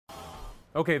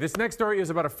Okay, this next story is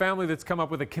about a family that's come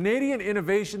up with a Canadian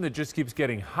innovation that just keeps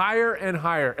getting higher and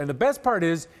higher. And the best part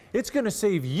is, it's going to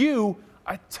save you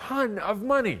a ton of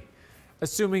money,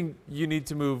 assuming you need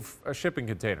to move a shipping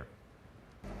container.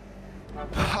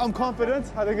 I'm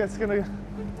confident. I think it's gonna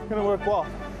work well.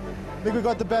 I think we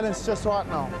got the balance just right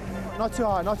now. Not too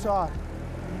high, not too high.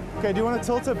 Okay, do you want to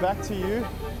tilt it back to you?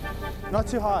 Not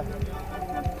too high.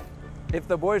 If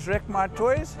the boys wreck my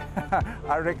toys,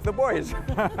 I wreck the boys.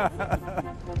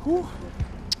 Whew.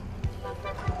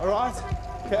 All right,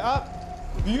 okay,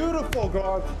 up. Beautiful,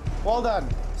 Grant. Well done.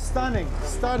 Stunning,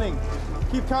 stunning.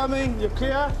 Keep coming, you're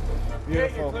clear?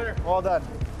 Beautiful, you're clear. Well done.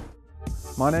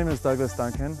 My name is Douglas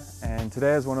Duncan, and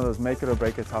today is one of those make it or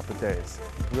break it type of days.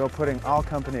 We are putting our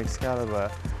company Excalibur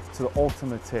to the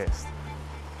ultimate test.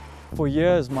 For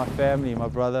years, my family, my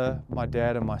brother, my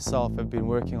dad and myself have been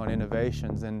working on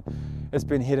innovations, and it's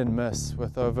been hit and miss.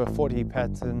 With over 40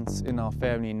 patents in our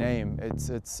family name,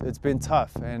 it's been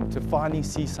tough, and to finally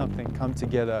see something come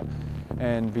together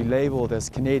and be labeled as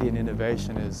Canadian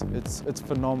innovation it's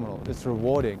phenomenal, it's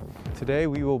rewarding. Today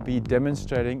we will be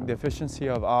demonstrating the efficiency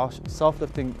of our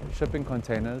self-lifting shipping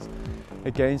containers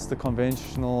against the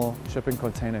conventional shipping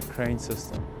container crane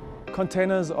system.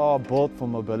 Containers are built for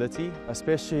mobility,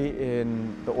 especially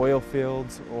in the oil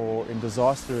fields or in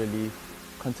disaster relief.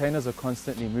 Containers are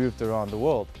constantly moved around the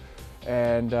world,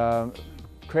 and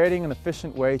creating an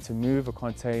efficient way to move a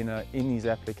container in these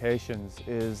applications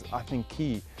is, I think,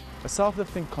 key. A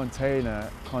self-lifting container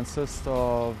consists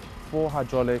of 4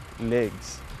 hydraulic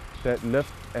legs that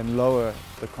lift and lower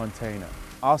the container.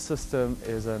 Our system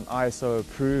is an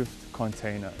ISO-approved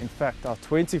container. In fact, our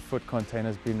 20-foot container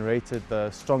has been rated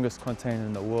the strongest container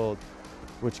in the world,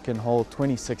 which can hold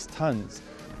 26 tons.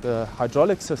 The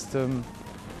hydraulic system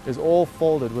is all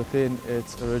folded within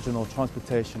its original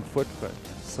transportation footprint,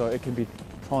 so it can be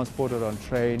transported on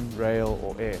train, rail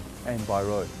or air, and by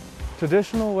road.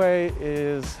 Traditional way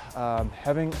is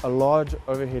having a large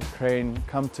overhead crane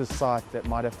come to site that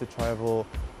might have to travel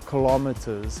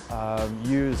kilometers,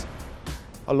 use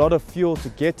a lot of fuel to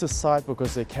get to site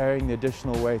because they're carrying the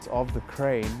additional weight of the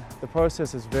crane. The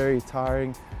process is very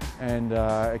tiring, and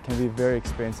it can be very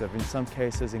expensive. In some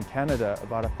cases in Canada,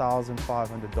 about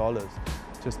 $1,500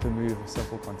 just to move a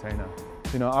simple container.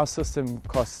 You know, our system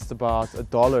costs about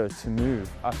 $1 to move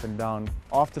up and down.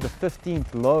 After the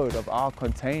 15th load of our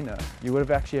container, you would have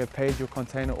actually paid your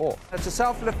container off. It's a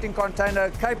self-lifting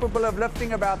container capable of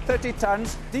lifting about 30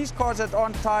 tons. These cars that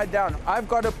aren't tied down, I've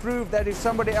got to prove that if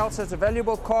somebody else has a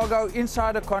valuable cargo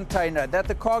inside a container, that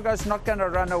the cargo is not going to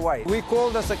run away. We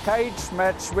call this a cage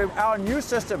match with our new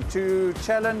system to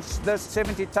challenge this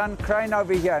 70-ton crane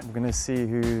over here. We're going to see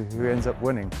who ends up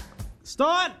winning.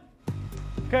 Start!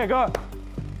 Okay, go!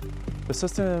 The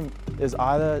system is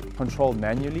either controlled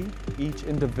manually, each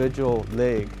individual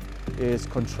leg is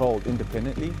controlled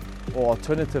independently, or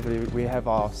alternatively we have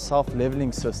our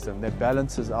self-leveling system that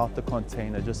balances out the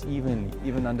container just evenly.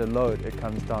 Even under load, it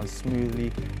comes down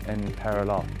smoothly and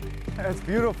parallel. It's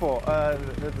beautiful.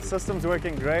 The system's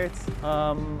working great.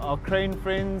 Our crane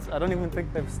friends, I don't even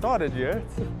think they've started yet.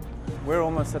 We're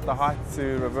almost at the height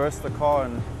to reverse the car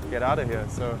and get out of here,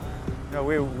 so you know,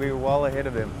 we're well ahead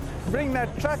of them. Bring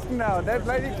that truck now, that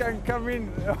lady can come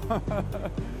in.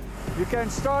 You can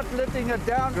start letting it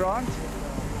down, Grant.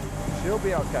 She'll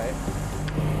be okay.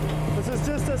 This is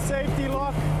just a safety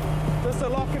lock, just to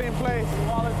lock it in place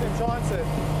while it's in transit.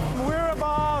 We're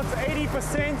about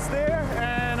 80% there,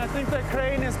 and I think the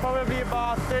crane is probably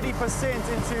about 30%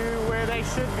 into where they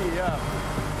should be, yeah.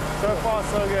 So far,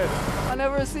 so good. I've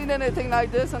never seen anything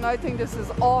like this, and I think this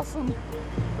is awesome.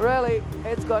 Really,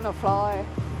 it's gonna fly.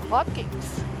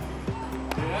 Hotcakes.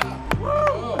 Yeah.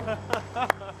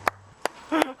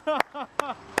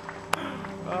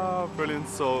 Oh, brilliant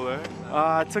soul,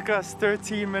 eh? It took us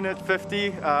 13 minutes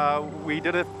 50. We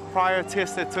did a prior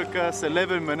test that took us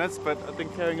 11 minutes, but I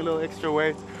think carrying a little extra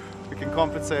weight, we can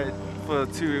compensate for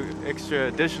 2 extra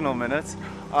additional minutes.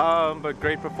 But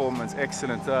great performance,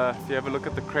 excellent. If you have a look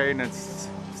at the crane, it's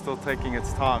still taking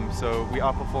its time, so we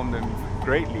outperformed them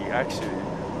greatly, actually.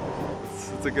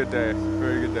 It's a good day,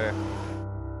 very good day.